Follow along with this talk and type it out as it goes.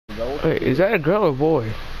Wait, is that a girl or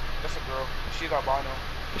boy? That's a girl. She's albino.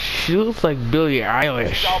 She looks like Billie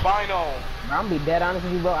Eilish. She's albino. I'm gonna be dead honest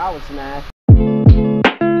with you, bro. I would smash.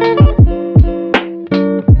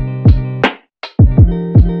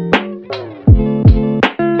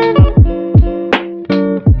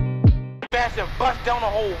 Fast and bust down the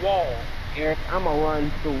whole wall. Eric, I'm gonna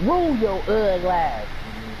run through your ugly ass.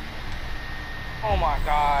 Oh my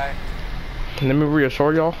god. Let me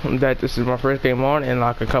reassure y'all that this is my first game on in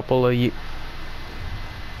like a couple of Years.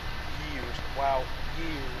 Wow.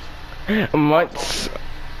 Years. months.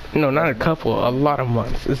 No, not a couple, a lot of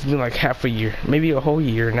months. It's been like half a year, maybe a whole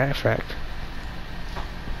year in that fact.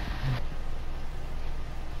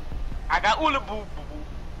 I got Ula boo boo boo.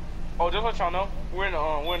 Oh, just let y'all know, we're in the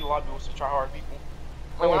lobby with some try hard people.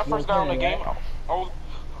 Like when I first got on the game, I was,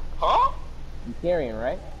 huh? You carrying,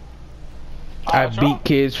 right? I beat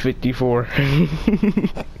kids 54.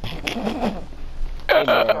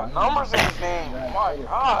 Numbers in his name. My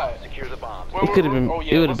god. Secure the bomb. It could have been. Oh,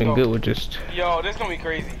 yeah, it would have been go. good with just. Yo, this gonna be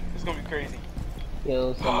crazy. This gonna be crazy.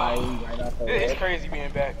 Kill somebody right off the It's head. crazy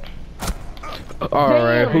being back. All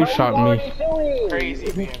right, who shot me?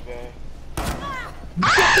 Crazy being back.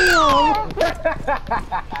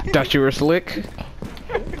 Thought you were slick.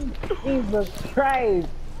 Jesus Christ.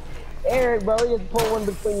 Eric, bro, you just put one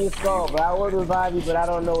between your skull, bro. I would revive you, but I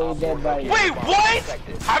don't know where your dead body is. Wait, what?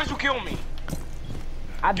 How did you kill me?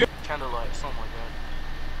 I did. Candlelight, something like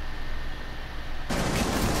that.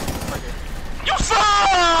 Right here. You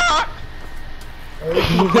suck!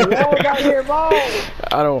 Out here, bro.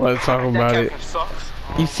 I don't want to talk about That it. captain sucks.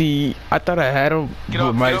 You see, I thought I had him, Get but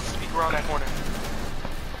up, my get up, peek around that corner.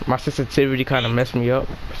 my sensitivity kind of messed me up.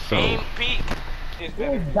 So Aim, peek. It's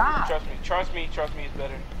better. die. Trust me, it's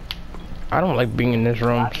better. I don't like being in this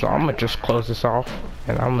room, so I'm gonna just close this off,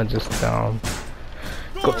 and I'm gonna just go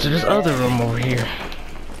to this other room over here.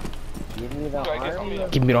 Give me the armor.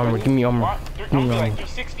 Give me the armor. Give me armor. I'm Give gonna me be like armor.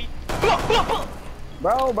 360.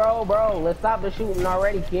 Bro, let's stop the shooting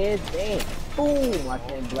already, kids. Damn. Boom, I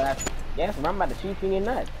can't blast. Yes, I'm about to shoot you in your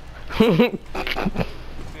nuts. Yeah,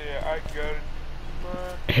 I got it.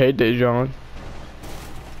 Hey, Dejon.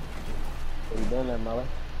 What you doing there, Mullen?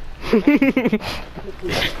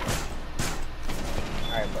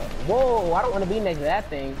 Alright, bro. Whoa, I don't want to be next to that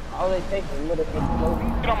thing. All they take is a little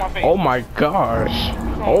explosion. Get on my face. Oh my gosh.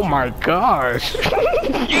 Oh my gosh.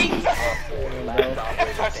 Yeet.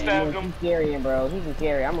 I stabbed He's him. carrying, bro. He can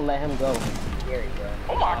carry. I'm gonna let him go. He can carry, bro.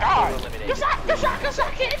 Oh my god. Good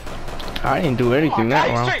shot, kid. I didn't do anything that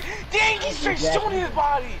He's round. straight. Dang, he's straight shooting his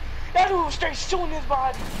body. That dude was straight shooting his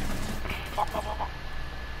body.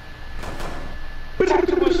 That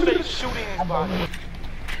dude was straight shooting his body.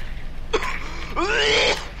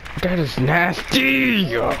 That is nasty.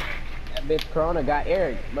 That bitch Corona got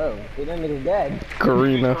Eric, bro. See, that nigga's dead.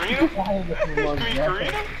 Karina. Karina?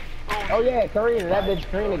 Oh yeah, Karina. That bitch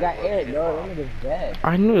Karina got Eric, bro. That nigga's dead.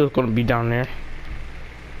 I knew it was gonna be down there.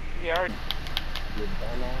 Yeah, I already.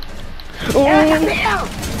 Oh,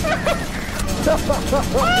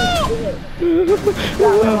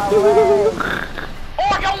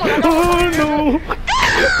 I got one! Oh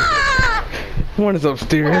no! One is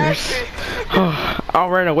upstairs. I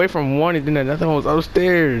ran away from one and then another one was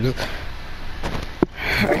upstairs.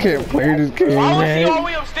 I can't play this game, Why was he all the man.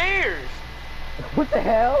 way upstairs? What the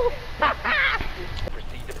hell?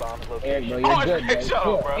 Proceed to bomb's Eric, bro, location. you're Oh, good, bro. shut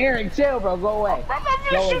up, bro. Eric, chill, bro. Go away. I'm not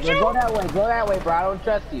Go, gonna shoot bro. you! Go that way. Go that way, bro. I don't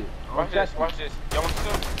trust you. Watch this, watch this. Y'all want to see?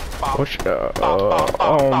 Bop. What's Bop, bop,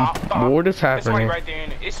 bop. what is There's somebody happening? right there in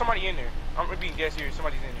there. It's somebody in there. I'm gonna be guess here.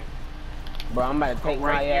 Somebody's in there. Bro, I'm about to take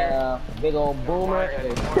Right my here. big old boomer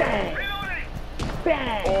and bang,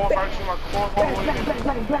 bang, Oh, if I bang, shoot my core, bang, bang, bang,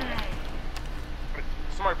 bang, bang.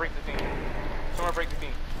 somebody break the thing. Somebody break the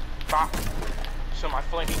thing. Bop. So my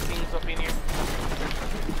flaming things up in here.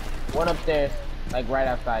 One upstairs, like right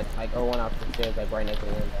outside, like or one upstairs, like right next to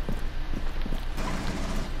the window.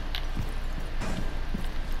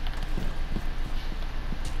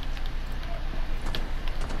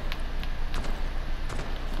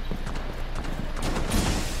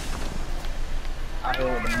 I hear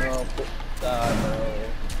the motherfucker, bro.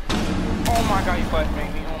 Oh my god, you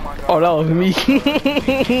flashbanged me. Oh my god. Oh, that was me.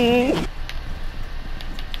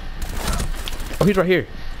 Oh, he's right here.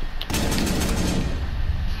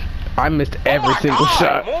 I missed every single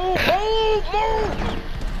shot. Move!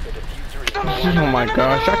 Oh my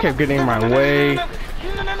gosh, I kept getting in my way.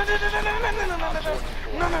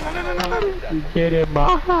 Get in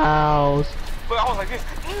my house. But I was like this.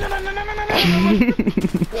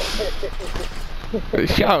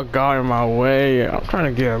 Y'all got in my way. I'm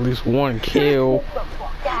trying to get at least one kill.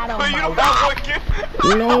 God, oh But you my don't God. have one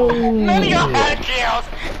kill. No. None of y'all had kills.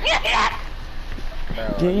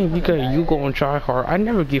 Dang, because you go and try hard. I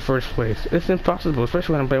never get first place. It's impossible,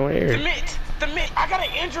 especially when I'm playing with air. The mid, I got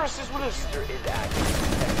an injury assist with this.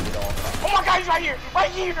 Oh my God, he's right here, right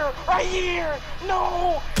here, right here.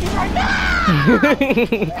 No, he's right there.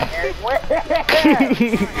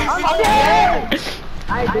 I'm dead!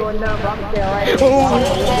 I ain't doing nothing, but I'm still right here.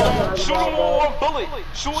 Shoot him with one bullet.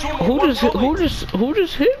 Shoot him with Who one just bullet. who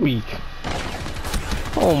just hit me?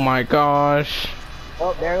 Oh my gosh.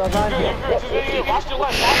 Oh, there goes Andre. Watch your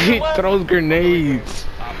left, watch He your left. throws grenades.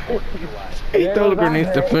 He throws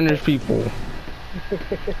grenades to finish people.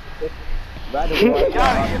 Y'all Y'all didn't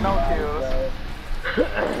get no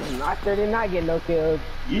kills. I sure did not get no kills.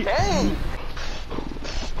 Dang.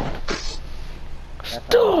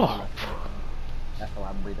 Stop! That's how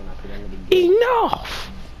I'm breathing out the end of the game.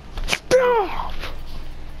 Enough! Stop!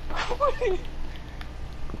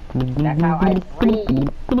 That's how I breathe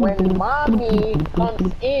when mommy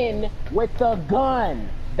comes in with the gun.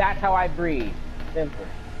 That's how I breathe. Simple.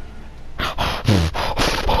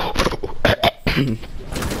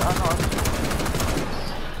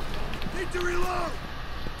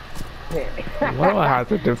 Well, I have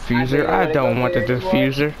the diffuser. I don't want the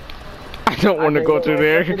diffuser. I don't want to go through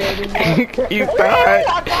there. He's died.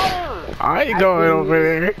 I ain't going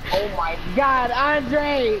over there. Oh my God,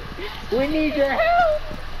 Andre! We need your help!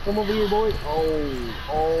 Come over here, boys. Oh.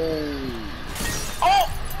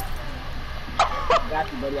 Oh! I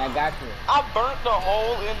got you, buddy. I got you. I burnt the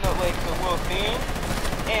hole in the little thing,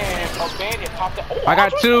 and a bandit popped out. Oh, I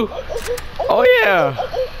got two. Oh yeah.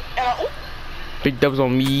 And I, Big dubs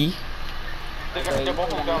on me. they're both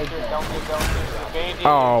downstairs. The bandit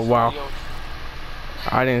Oh, and wow. somebody else.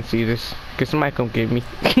 I didn't see this. Can somebody come get me?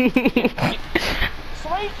 Somebody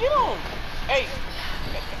get him. Hey,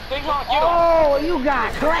 they gonna get him. Oh, you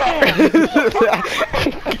got clams!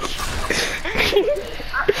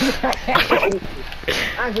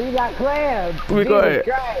 Andre, you got clams! We go ahead.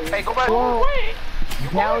 Hey, go back. Well, Wait.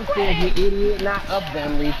 downstairs, you idiot, not up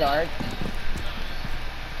them, retard.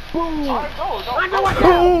 Boom! Alright, go. Andre, watch out!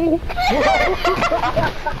 Oh.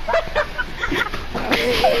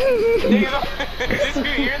 Did you hear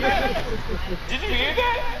that? Did you hear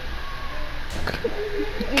that?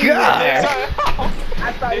 God.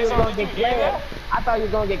 I thought you was gonna get clams. I thought you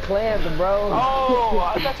was gonna get clams, bro. Oh,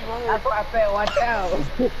 I thought you heard. That's why I said watch out.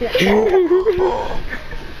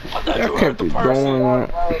 I thought I you heard can't the be person. going on.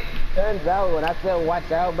 Bro, turns out when I said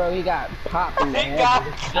watch out, bro, he got popped in the He head. got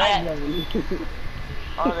clapped.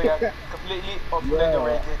 Oh, they got completely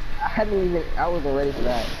obliterated. I wasn't ready for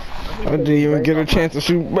that. I didn't even get a chance to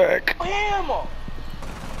shoot back. Kill him!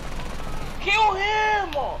 Kill him!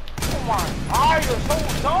 Oh my eyes are so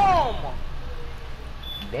dumb!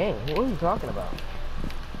 Dang, what are you talking about?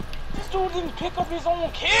 This dude didn't pick up his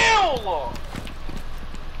own kill!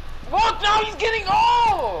 Look, now he's getting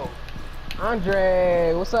all!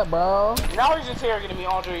 Andre, what's up, bro? Now he's interrogating me,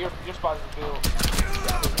 Andre, your spot is filled.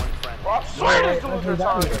 Bro, I swear this dude's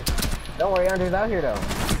retarded. Don't worry, Andre's out here though.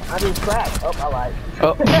 Andre's cracked. Oh, I lied.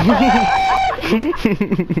 Oh.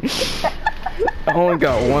 I only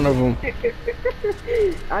got one of them.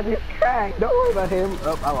 Andre's cracked. Don't worry about him.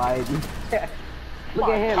 Oh, I lied. Look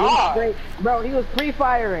My at him. God. He's straight. Bro, he was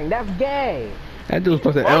pre-firing. That's gay. That dude was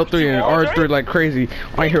supposed to L3 and R3 like crazy.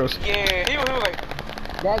 My heroes. Yeah, he was like,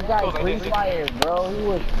 That guy Oh, like this. pre-fired, bro. He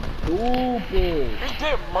was stupid. he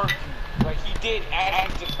did murk you. Like, he did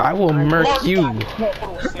act. I will murk you.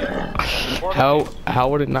 How? How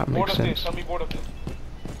would it not make Board up this. sense? Tell me board up this.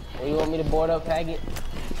 You want me to board up, faggot?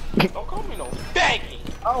 Don't call me no faggot.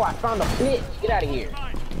 Oh, I found a bitch. Get out of here.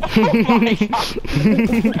 Oh my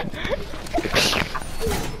God.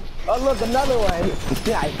 Oh, look, another one.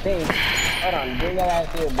 I think. Hold on, bring that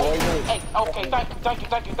ass here, boy. Hey, okay,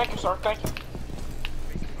 thank you, sir, thank you.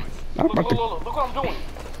 I'm Look, about to- look what I'm doing.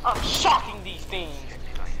 I'm shocking these things.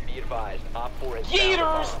 Be advised, Op 4 has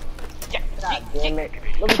Yeeters! Yeah, God damn it.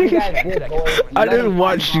 Look what you guys did, boy. I didn't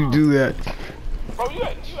watch you do that. bro, you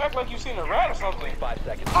act like you seen a rat or something. 5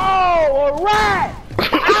 seconds. Oh, a rat!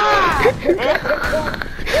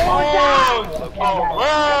 Oh,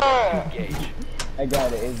 rat! Engage. I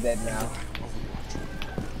got it. It's dead now.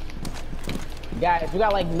 Guys, we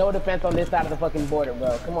got like no defense on this side of the fucking border,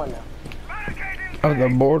 bro. Come on now. Of the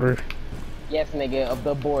border. Yes, nigga, of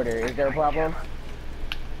the border. Is there a problem?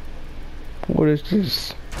 What is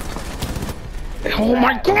this? Oh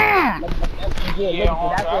my God! Yeah,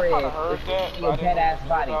 look, that's I where kinda it heard is. that, It's but I a didn't dead know ass anything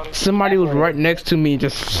body. about it. Somebody was right next to me and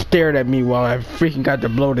just stared at me while I freaking got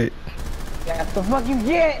bloated. That's the fuck you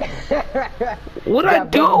get. What'd I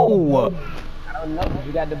do? I don't know.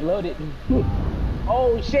 You got bloated.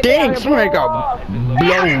 Oh shit! Dang, somebody got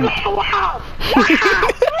blown.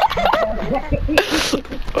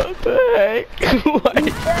 What the heck? What?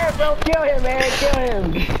 Yeah, bro, kill him, man, kill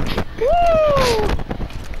him. Woo!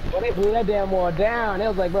 Well, they blew that damn wall down. They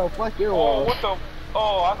was like, bro, fuck your wall. Oh, what the?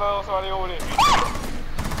 Oh, I thought it was somebody over there.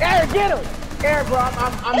 Eric, get him! Eric, bro,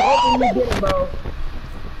 I'm hoping you get him, bro.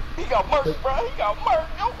 He got murked, bro. He got murked.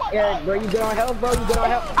 Oh my Eric, God. bro, you good on health, bro? You good on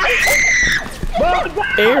health? Bro,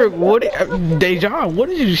 Eric, what? Dejan, what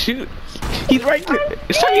did you shoot? He's right there.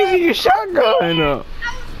 Stop using your shotgun.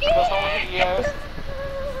 That's all he has.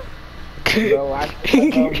 bro,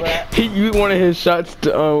 He used one of his shots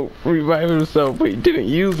to revive himself, but he didn't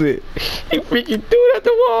use it. He freaking threw it at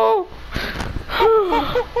the wall.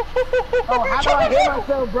 Oh, how do I hit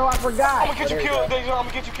myself, bro? I forgot. I'm gonna get you killed, Dejan. I'm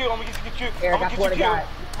gonna get you killed. I'm gonna get you killed. Eric, I swear to God.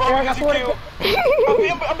 Bro, I'm Eric, I gonna swear get to you God.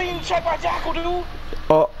 killed. I'm being checked by Jackal, dude.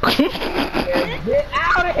 Oh. Eric, get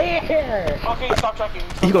out of here! Okay, stop tracking.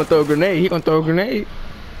 He gonna throw a grenade. He gonna throw a grenade.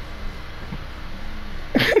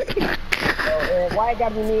 Bro, Eric, why it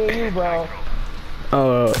gotta be me and you, bro?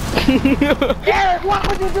 Eric, why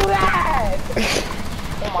would you do that?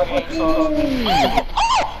 Oh my God,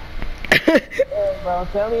 Eric, bro,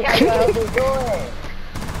 tell me how you doing.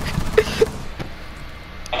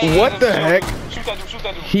 What the heck? Shoot that dude, shoot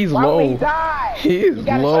that dude. He's Why would he low. die? He is You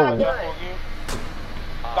got a low. shotgun.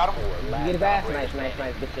 Got him. Get his ass, nice,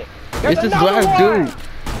 good shit. It's this last dude.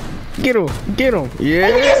 Get him, get him. Yeah.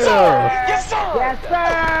 Yes, sir. Yes, sir!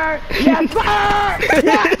 Yes, sir!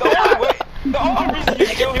 Yes, The only reason you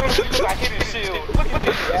killed him is because I hit his shield. Look at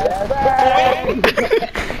this.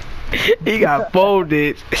 yes, He got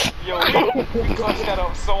folded. Yo, he clutched that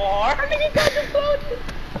up so hard.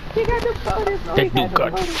 He got defloated, bro. That dude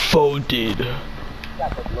got folded.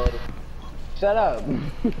 Shut up.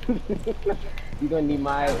 You gonna need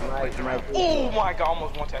my. Oh my God,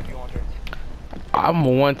 almost one tap you, Andre. I'm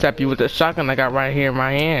gonna one tap you with the shotgun I got right here in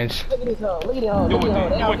my hands. Look at this hoe. Look at this hoe. Do Look it at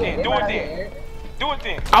this hoe. then. Do it then. Do it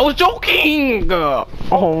then. I was joking.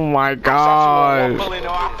 Oh my God. Bullet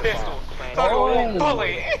on our pistol.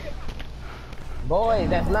 Bullet. Boy,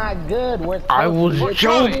 that's not good. I was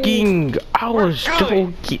joking. I was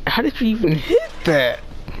joking. How did you even hit that?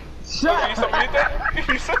 You saw me hit that?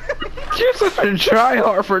 You're such a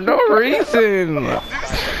tryhard for no reason. You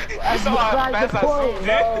saw how fast I zoomed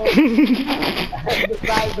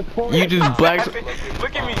in? You just black.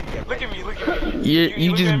 Look at me. Look at me. Look at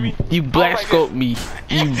me. You black scope me.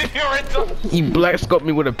 You black scope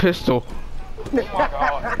me with a pistol. Oh my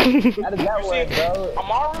God. How does that work, bro?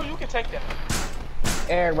 Amaru, you can take that.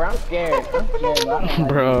 Eric, bro, I'm scared. Bro.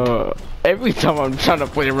 Bro, every time I'm trying to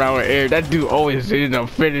play around with Eric, that dude always ends up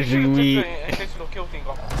finishing me.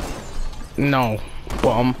 No,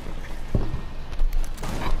 bum.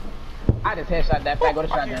 I just headshot that back. Go to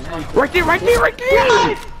shotgun. Right there, right there, right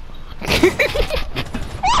there.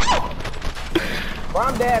 Bro,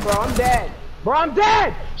 I'm dead, bro. I'm dead. Bro, I'm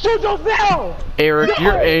dead. Shoot yourself. Eric,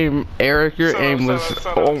 your aim was.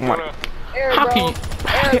 Oh my. Eric, How bro. can you?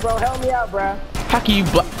 Eric, bro, help me out, bro. How can you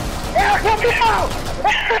block? Eric, help me out.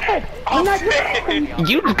 Eric, I'm not good.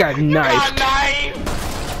 You just got knifed.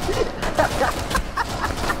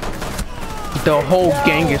 The whole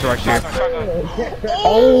gang is right there.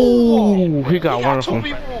 Oh, he got one of them.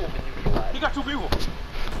 He got two people.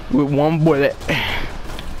 With one bullet.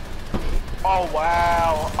 Oh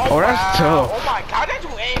wow. Oh, that's tough. Oh my God, that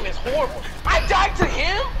dude aim is horrible. I died to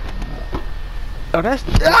him. Oh, that's.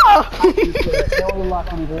 They only lost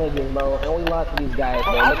to these niggas, bro. They only lost to these guys,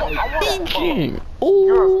 bro. Legion.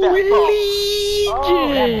 You're a Ooh, fat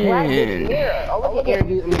Legion. Oh, look at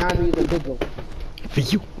Eric. I'm trying to use a Vigil.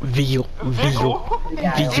 Vigil. Vigil. Vigil.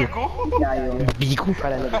 Vigil. Vigil.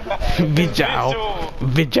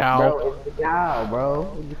 Bro, it's Vigil, bro.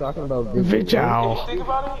 What are you talking about? Vigil. Think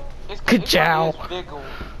about it. It's Ka-chow. Vigil.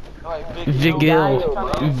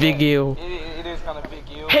 Vigil. It is kind of big.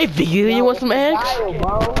 Hey, Vigil, you want some eggs?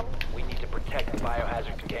 Bro. We need to protect the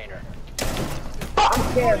biohazard container. I'm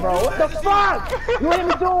scared, bro. What the fuck? You hit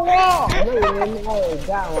me through a wall. Oh,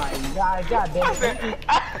 God, God damn it.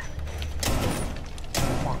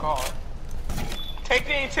 Oh my God. Take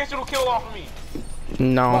the intentional kill off of me.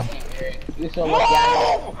 No. You so lucky.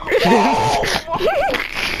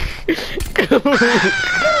 Get him,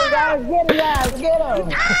 guys. Get him, guys. Get him.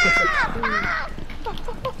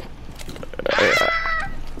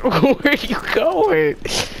 Where are you going?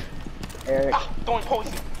 Eric, Throwing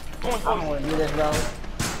poison. I don't want to do this, bro.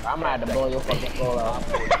 I'm gonna have to blow your fucking skull out.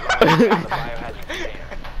 What you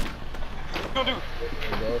gonna do? There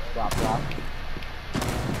you go. Stop.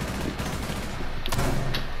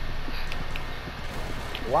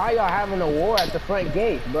 Why y'all having a war at the front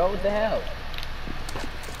gate, bro? What the hell?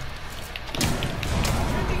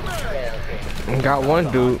 Got one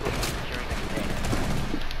dude. Oh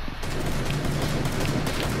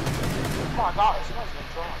my god, somebody's been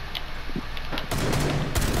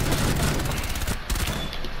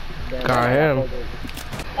drunk. Got him.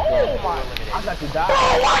 Oh my. I got to die. Bro,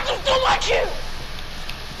 why'd you do my kill?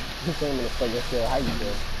 He came in to play your kill. How you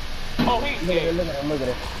doing? Oh, he's Look at dead. him, look at him, look at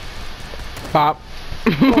him. Pop.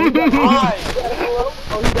 Right.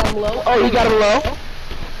 Oh, he got him low. Oh, he got him low.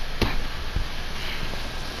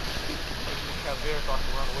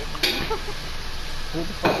 Who the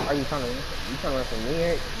fuck are you trying to run from? You trying to run from me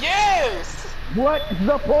here? Yes! What's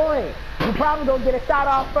the point? You probably gonna get a shot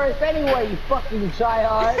off first anyway, you fucking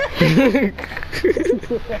tryhard.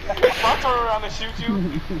 I'll turn around and shoot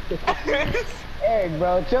you. Eric,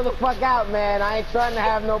 bro, chill the fuck out, man. I ain't trying to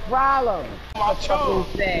have no problem. My What you chum.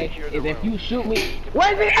 say is if you shoot me,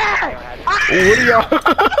 where's he at? What are y'all?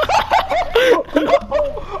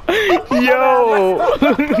 Yo.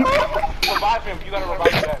 Revive him. You gotta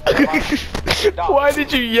revive that. Revive him. Why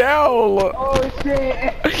did you yell? Oh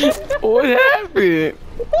shit. What happened?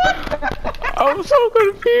 I'm so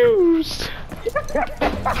confused.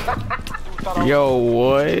 Yo,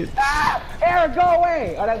 what? Ah, Eric, go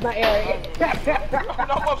away. Oh, that's not Eric.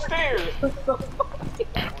 I'm upstairs.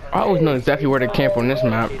 I always know exactly where to camp on this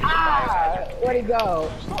map. Ah, where'd he go?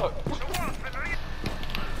 Look.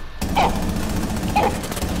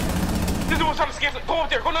 This dude was trying to scare us. Go up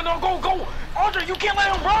there. Go, no, go. Andre, you can't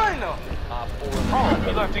let him run. Oh,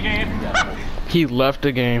 he left the game. He left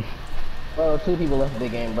the game. Bro, two people left the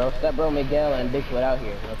game, bro. Step bro Miguel and Bigfoot out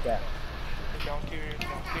here. What's that? Downstairs.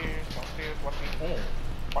 Watch me. Hey.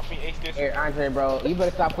 Watch me ace this. Here, Andre, bro, you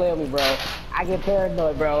better stop playing with me, bro. I get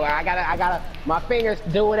paranoid, bro. I gotta, my fingers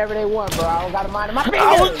do whatever they want, bro. I don't gotta mind my fingers.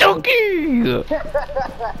 I was joking. Guys,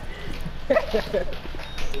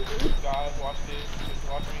 watch this. Just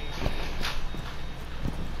watch me.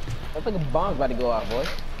 Looks like a bomb's about to go off, boy.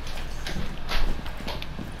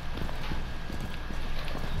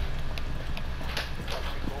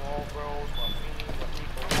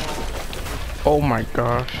 Oh my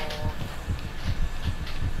gosh.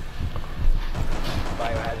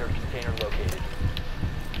 Biohazard container located.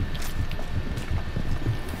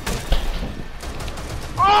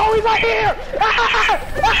 Oh, he's right here!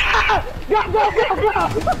 Go!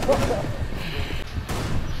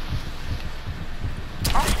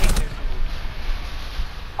 I hate this dude.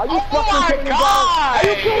 Are you Oh fucking my kidding me, bro? god! Are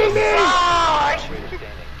you kidding me? Suck! Operator standing.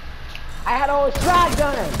 I had a whole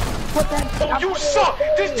shotgun. Put that. Oh, you suck!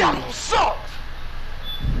 This job sucks!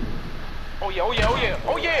 Oh yeah.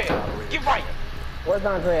 Get right. Where's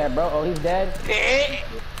Andre at, bro? Oh, he's dead. Eh.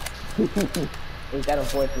 He's that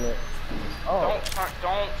unfortunate. Oh,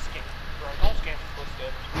 Don't scan, bro. Don't scan for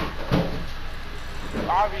footsteps.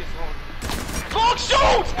 Obviously. Look, shoot!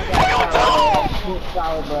 What you doing? he's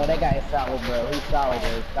solid, bro. That guy is solid, bro. He's solid,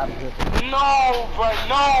 bro. Stop it. No, bro,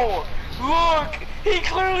 no! Look! He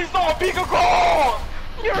clearly saw a peek of gold!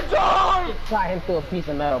 You're done! Shot him through a piece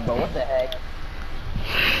of metal, bro. What the heck?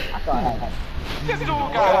 I thought I had. This dude Oh,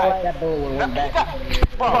 got... that bullet would went back.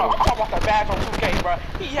 Bro, I'm talking about the badge on 2K, bro.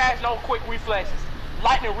 He has no quick reflexes.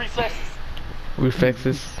 Lightning reflexes.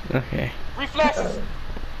 Reflexes. Okay. Reflexes.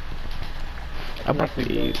 I'm about to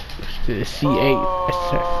use the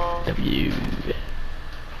C8SW.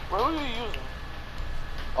 Bro, who are you using?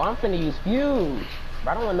 Oh, I'm finna use fuse.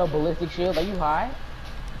 But I don't want no ballistic shield. Are you high?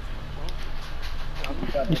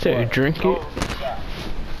 You said drink it?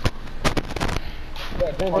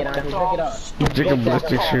 Yeah, drink it, Andre. Drink it up. You drink a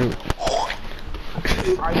ballistic shield.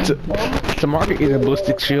 Are you dumb? Tomorrow is a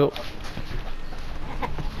ballistic shield.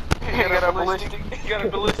 He got a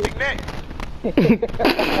ballistic neck.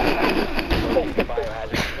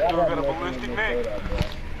 Biohazard. You got a ballistic neck.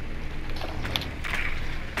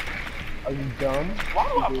 Are you dumb? Why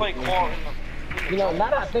do I play Claw in the... You know, now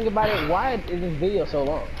that I think about it, why is this video so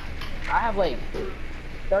long? I have like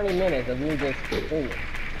 30 minutes of me just singing.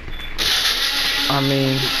 I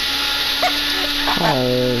mean,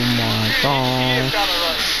 oh my He is god. kinda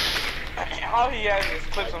right. All he has is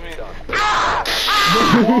clips of me.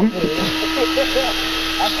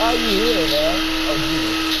 That's all you hear, man. Oh,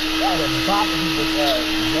 Jesus. That was a bop of people's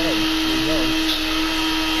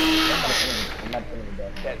I'm not feeling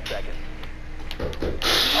that. 10 seconds.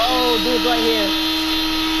 Oh, dude's right here.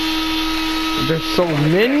 There's so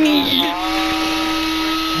many.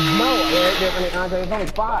 No, Eric, different Andre. There's only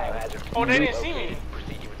 5. Biohazard. Oh, they didn't see me.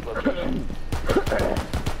 Proceed with location.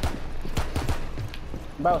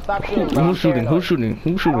 Bro, stop shooting, bro. Who's shooting? Who's shooting?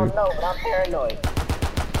 Who's I shooting? don't know, but I'm paranoid.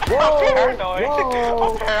 I'm paranoid.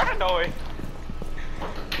 I'm paranoid.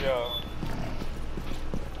 Yeah.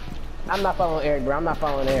 I'm not following Eric, bro. I'm not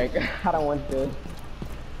following Eric. I don't want to.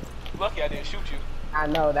 Lucky I didn't shoot you. I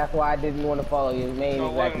know, that's why I didn't want to follow you. Man, No,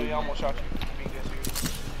 exactly. literally, I almost shot you. Being dead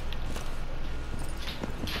serious.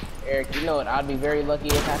 Eric, you know what I'd be very lucky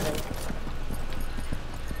if happened?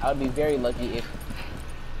 I would be very lucky if...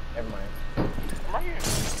 Never mind. I'm right here.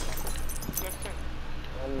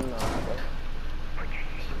 No.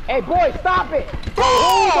 Hey, boy, stop it! Who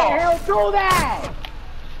the hell threw that?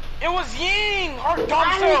 It was Ying! Our I dumb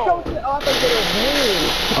didn't self! throw it. Oh, I thought it was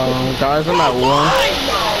me. Guys, I'm at one. Oh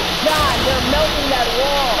my god, they're melting that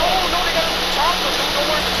wall. No, they got a top of them. Don't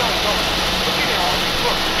worry. No. Look at it.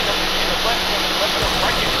 Look, in the left corner,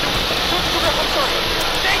 right here. I'm sorry.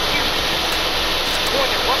 Thank you! Go in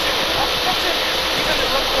there, what's in there? What's in there? He's in the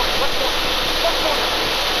left corner. Left corner.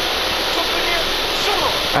 Jump in here, shoot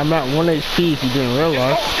him! I'm at 1 HP if you didn't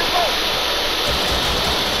realize. Just go!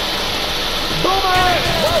 Boomer!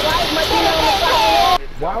 Well, why is my team on the side?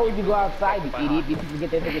 Why would you go outside, you idiot? Did you get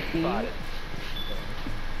there to the team? Is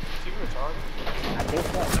he retarded? I think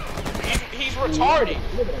so. He's retarded!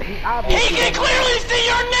 Look at him. He's He obviously can clearly see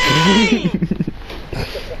your name!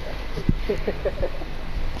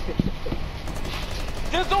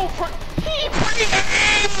 There's no he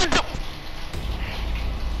breathed!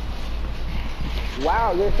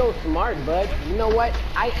 Wow, you're so smart, bud. You know what?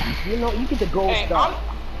 You get the gold Hey, star.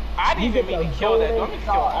 I didn't You even get mean the to kill that. Don't golden mean to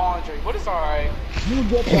kill star. Andre, but it's alright. You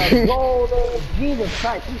get the golden Jesus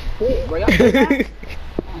Christ. You sick, bro. Y'all see that?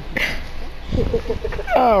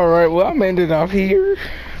 Alright, well, I'm ending off here.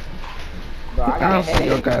 Bro, I got I'll a see you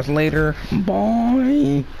headache. guys later.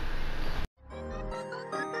 Bye.